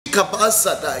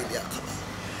Ikabasada iliakaba.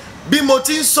 Bí mo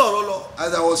ti ń sọ̀rọ̀ lọ.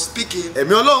 As I was speaking, Ẹ̀mí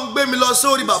Ọlọ́run gbé mi lọ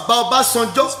sórí bàbá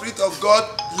Ọbásanjọ́. the Spirit of God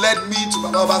led me to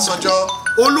Baba Obasanjo.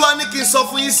 Olúwa ní kí n sọ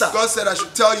fún yín sà. God said I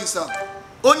should tell you, sir.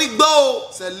 Ó ní gbọ́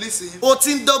o. Said, listen, O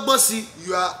ti ń dọ́gbọ́n sí.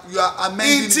 you are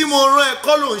amending Tí it. mo rán ẹ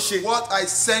kọ́ ló ń ṣe. What I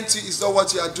sent you is not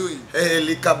what you are doing.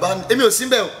 Ẹ̀ẹ́lìkàbá èmi ò sí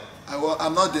bẹ́ẹ̀ o.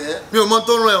 I'm not there. Mi ò mọ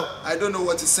tó rán ẹ o. I don't know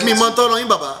what he sent Mi mọ you. tó rán yín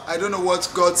bàbá. I don't know what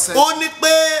God sent. Ó ní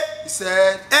pé He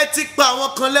said, ẹ ti pa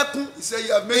àwọn kan lẹ́kún. He said,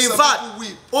 you have made In some fact, people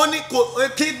weep. ó ní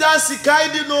kí dáńsì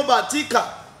káídì ní bàtíkà.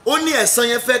 Ó ní ẹ̀san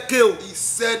yẹn fẹ́ ké o. He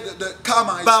said that the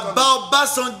karma is Bàbá coming.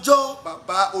 Ọbásanjọ́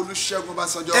Baba Olusegun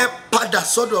Obasanjo, ẹ padà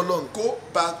sọ́dọ̀ Ọlọ́run. go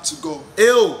back to God.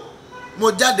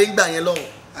 Mo jáde ńgbà yẹn lọ́hùn.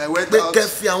 I went Pé out. kẹ́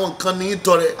fi àwọn nǹkan ní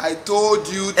tọrẹ. I told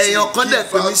you to Èèyàn kan dẹ̀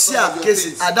give pè mí out sí some of your àkéésì.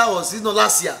 things. Àdáwọ̀ sínú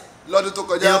last year. Lọ́dún tó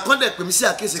kọjá, Èèyàn kan dẹ̀ pè mí sí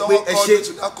àkéésì pé someone ẹ called me ṣe.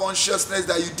 to that consciousness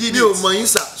that you did Mi ò it. mọ̀ yín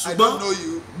sà. I don't know Ṣùgbọ́n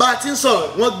you. bá a ti ń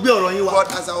sọ̀rọ̀, wọ́n gbé ọ̀rọ̀ yín wá.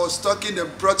 But as I was talking, they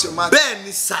brought your matter. Bẹ́ẹ̀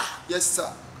ni sà. Yes, sir.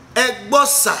 Ẹ gbọ́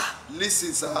sà.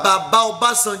 Listen, sir. Bàbá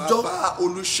Ọbásanjọ́. Baba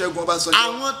Olusegun Obasanjo.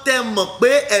 Àwọn tẹ́ mọ̀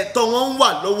pé ẹ̀tọ́ wọn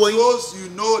wà lọ́wọ́ yín. Those you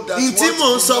know that Ìtí what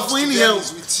mò ń sọ belongs fún to yín them nìyẹn o.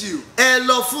 is with you. Ẹ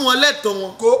lọ fún wọn lẹ́tọ̀ọ́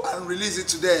wọn. Go and release it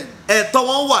to them. Ẹ̀tọ́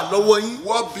wọn wà lọ́wọ́ yín.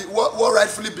 What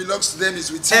rightfully belongs to them is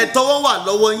with you. Ẹ̀tọ́ wọn wà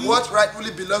lọ́wọ́ yín. What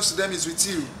rightfully belongs to them is with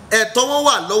you. Ẹ̀tọ́ wọn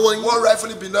wà lọ́wọ́ yín. What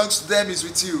rightfully belongs to them is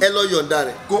with you. Ẹ lọ yọ̀ǹda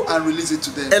rẹ̀. Go and release it to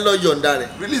them. Ẹ lọ yọ̀ǹda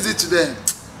rẹ̀. Release it to them.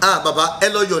 Bàbá ẹ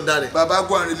lọ yọ̀ǹda rẹ̀. Baba,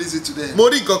 go and release it to them. Mo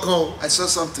rí nǹkan kan o. I saw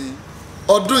something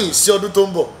Ọdún yìí sí ọdún tó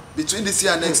ń bọ̀. between this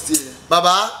year and next year.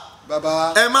 Bàbá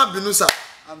Baba, ẹ má bínú sà.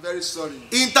 I'm very sorry.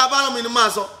 Ìtabáràn mi ni máa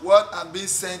sọ. What I'm being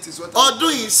sent is what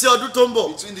Ọdún yìí sí ọdún tó ń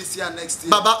bọ̀. between this year and next year.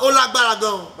 Bàbá ó lágbára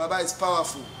gan-an. Baba is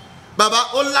powerful.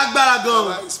 Bàbá ó lágbára gan-an.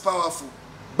 Baba is powerful.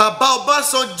 Bàbá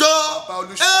Ọbásanjọ́. Baba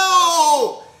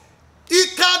Olusegun.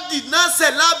 Ikadi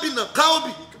nase labina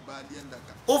kaobi.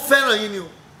 Ó fẹ́ràn yín ni o.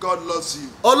 God loves you.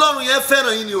 Ọlọ́run yẹn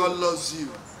fẹ́ràn yín ni o. God loves you.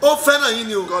 Ó fẹ́ràn yín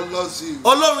ni o. God loves you.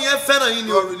 Ọlọ́run yẹn fẹ́ràn yín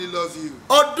ni o. God really loves you.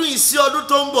 Ọdún yìí sí ọdún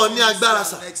tó ń bọ̀ ní agbára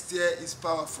sà. Next year is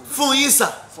powerful Fún yín sà.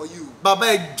 for you. Bàbá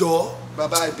ẹ jọ̀ọ́.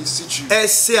 Baba, I beseech you. Ẹ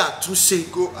ṣe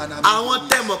àtúnṣe. Go and amend Àwọn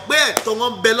tẹ́ mọ̀ pé ẹ̀tọ́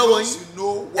wọn bẹ lọ́wọ́ Those yín. you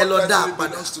know Ẹ lọ what dá rightfully padà.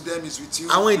 belongs to them is with you.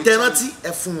 Àwọn Return ìtẹ́rántí it.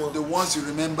 ẹ fún wọn. The ones you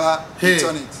remember, Hey.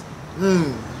 return it.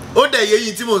 Ó dẹ̀ yé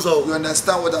yín tí mo sọ You o.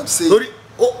 understand what I'm saying? Lórí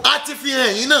a ti fi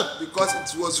hàn yín náà Because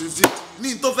it was revealed to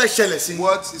ní tó fẹ́ ṣẹlẹ̀ sí. you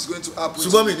what is going to happen.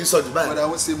 Ṣùgbọ́n mi to ní you. sọ jù But báyìí. I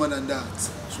won't say more than that.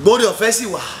 Ṣùgbọ́n orí ọ̀fẹ́ sì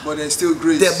wà. But there's still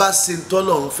grace. Tẹ́ bá ṣe ń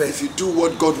tọ́lọ́run fẹ́. If you do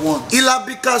what God wants.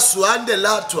 Ilabika suande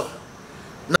latwa.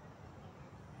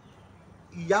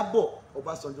 Iyabo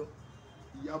Obasanjo.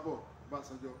 Iyabo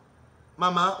Obasanjo.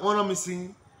 Mama, wọ́n rán mi sí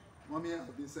yín. Mommy,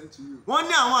 I've been sent to you. Wọ́n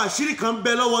ní àwọn àṣírí kan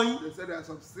bẹ lọ́wọ́ yín. They said there are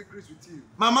some secrets with you.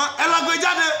 Mama, ẹ lọ gbé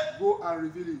jáde. Go and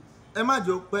reveal it. Ẹ má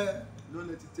jẹ́ ó pẹ́. Don't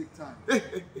let it take time.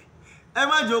 Ẹ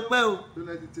má jẹ́ ó pẹ́ o. Don't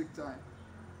let it take time.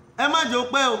 Ẹ má jẹ́ ó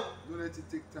pẹ́ o. Don't let it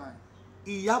take time.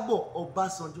 Iyabo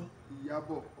Obasanjo.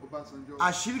 Iyabo Obasanjo.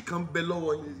 Àṣírí kan bẹ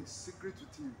lọ́wọ́ yín. There is a secret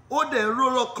with you. Ó dẹ̀ ń ró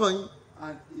lọ́kàn yín.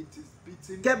 And it is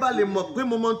beating. Kẹ́ bá lè mọ̀ pé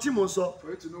mo mọ tí mo sọ. For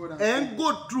you to know what I'm Ẹ saying. ń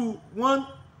go through one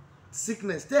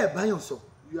sickness tẹ́ ẹ báyọ̀ sọ.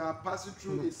 You are passing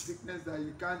through a sickness that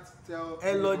you can't tell.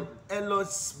 Ẹ lọ anybody.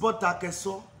 bọ́ta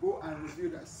kẹsọ́. Go and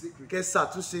reveal that secret. Kẹ́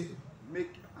ṣàtúnṣe. Make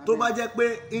Tó bá jẹ́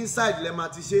pé inside lẹ máa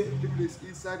ti ṣe. if it is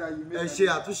inside that you make. Ẹ ṣe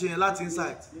àtúnṣe yẹn láti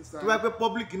inside. Tó bá jẹ́ pé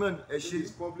public náà ẹ If ṣe. it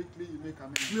is publicly, you make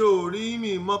amendment. Mi ò rí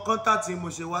mi mọ contact tí mo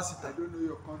ṣe wá síta. I don't know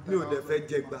your contact. Mi ò dẹ̀ fẹ́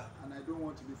jẹ gbà. And I don't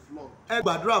want to be flogged. Ẹ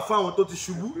gbàdúrà fún àwọn tó ti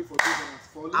ṣubú. Pray for those that has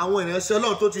fallen. Àwọn ìránṣẹ́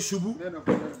Ọlọ́run tó ti ṣubú. Men of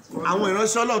God that has fallen. Àwọn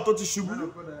ìránṣẹ́ Ọlọ́run tó ti ṣubú. Men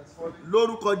of God that has fallen.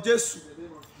 Lórúkọ Jésù. In the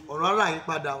name of Jesus. Ọ̀run ara yín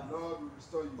padà o. Lord will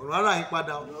restore you. Ọ̀run ara yín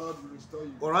padà o. Lord will restore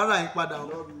you. Ọ̀run ara yín padà o.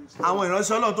 Lord will restore Àwọn you.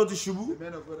 ìránṣẹ́ Ọlọ́run tó ti ṣubú. The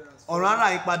men of God that has Ọ̀run fallen.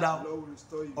 ara yín padà o. Lord will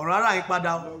restore you. Ọ̀run ara yín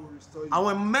padà o. Lord will restore you.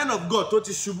 Àwọn men of God tó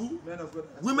ti ṣubú. Men of God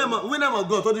that has Women of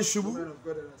God tó ti ṣubú. Men of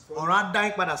God that has fallen. Ọ̀run á dá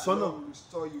yín padà sọ́nà. Lord will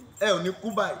restore you. Ẹ ò ní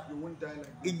kú báyìí. You won't die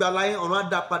like this. Ìgbàlà yín ọ̀run á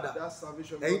dá padà. That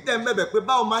salvation. Ẹ̀yin tẹ́ ń bẹ̀bẹ̀ pé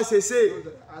báwo máa ṣe ṣe é. Those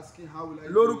that are asking how will I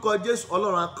do Lórúkọ it? Jésù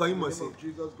Ọlọ́run á kọ yín In mọ̀ the sí. name of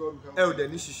Jesus, God will help Ẹ ò you. dẹ̀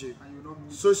ní ṣìṣe. And you will not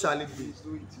miss So it. shall it be. Please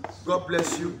do it. God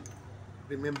bless you.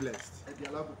 Remain blessed.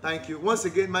 Thank you. Once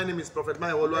again, my name is Prophet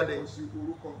Maya Oluade.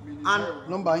 And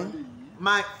number yín.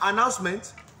 My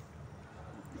announcement,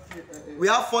 we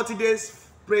have 40 days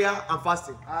prayer and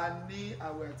fasting.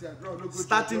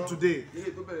 Starting today,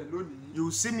 you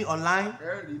will see me online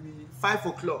 5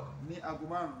 o'clock,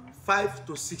 5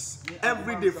 to 6,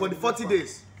 every day for the 40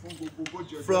 days.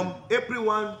 from April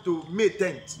 1 to May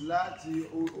 10th.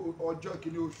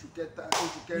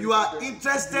 You are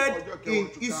interested in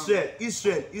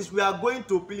Israel. We are going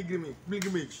to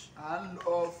pilgrimage.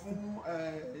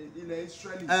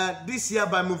 This year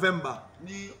by November.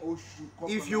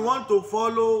 If you want to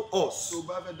follow us,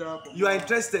 you are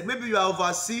interested, maybe you are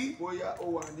overseas or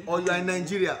you are in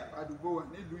Nigeria,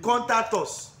 contact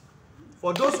us.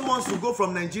 For those who want to go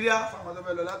from Nigeria,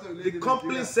 the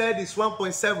company said it's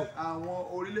 1.7.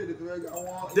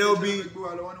 There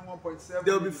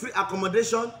will be free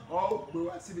accommodation.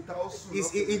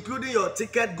 It's including your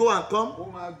ticket, go and come.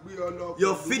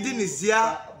 Your feeding is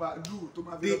here.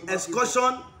 The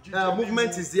excursion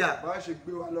movement is there.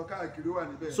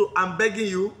 So I'm begging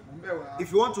you,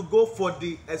 if you want to go for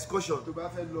the excursion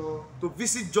to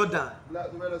visit Jordan,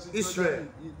 Israel,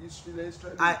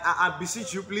 I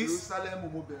beseech you, please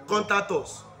contact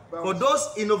us. For those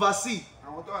in overseas,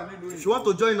 if you want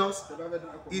to join us,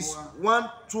 it's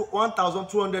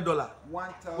 $1,200.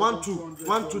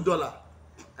 $1,200.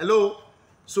 Hello.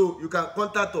 So you can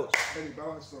contact us.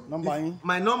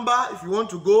 My number, if you want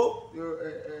to go,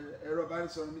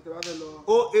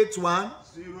 081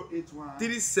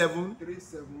 37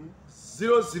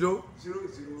 00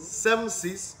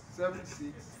 76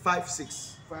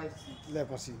 56.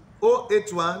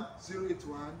 081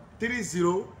 30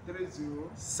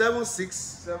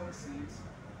 76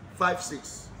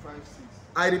 56.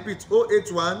 I repeat,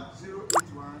 081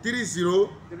 30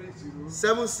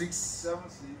 76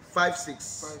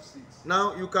 56.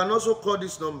 Now you can also call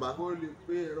this number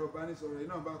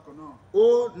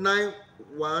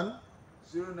 091.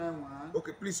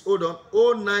 Okay, please hold on.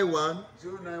 091.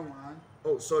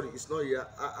 Oh, sorry, it's not here.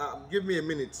 Give me a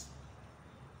minute,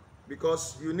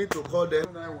 because you need to call them.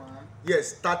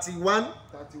 Yes, 31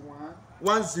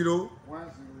 10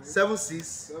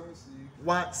 76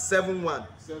 71.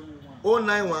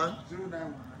 091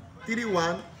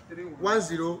 31 10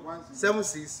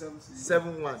 76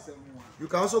 71. You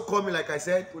can also call me, like I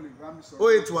said,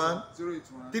 081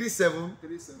 37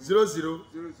 00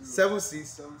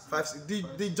 76 56.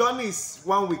 The journey is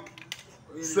 1 week,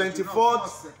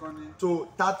 24th to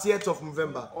 30th of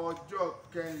November.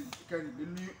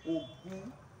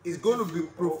 It's going to be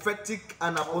prophetic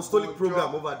and apostolic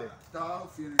program over there. God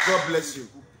bless you.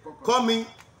 Call me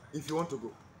if you want to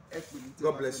go.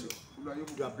 God bless you.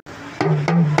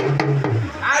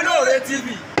 I know the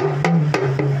TV.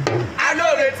 I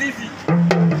know the TV.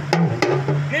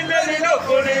 Nílé nínú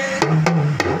òkúni,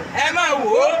 ẹ máa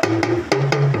wò ó.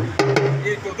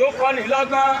 Ètò tó kọ́ni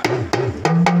lọ́gbọ́n.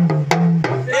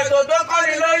 Ètò tó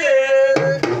kọ́ni lóye.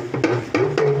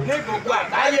 Ní gbogbo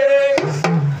àgbáyé,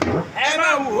 ẹ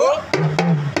máa wò ó.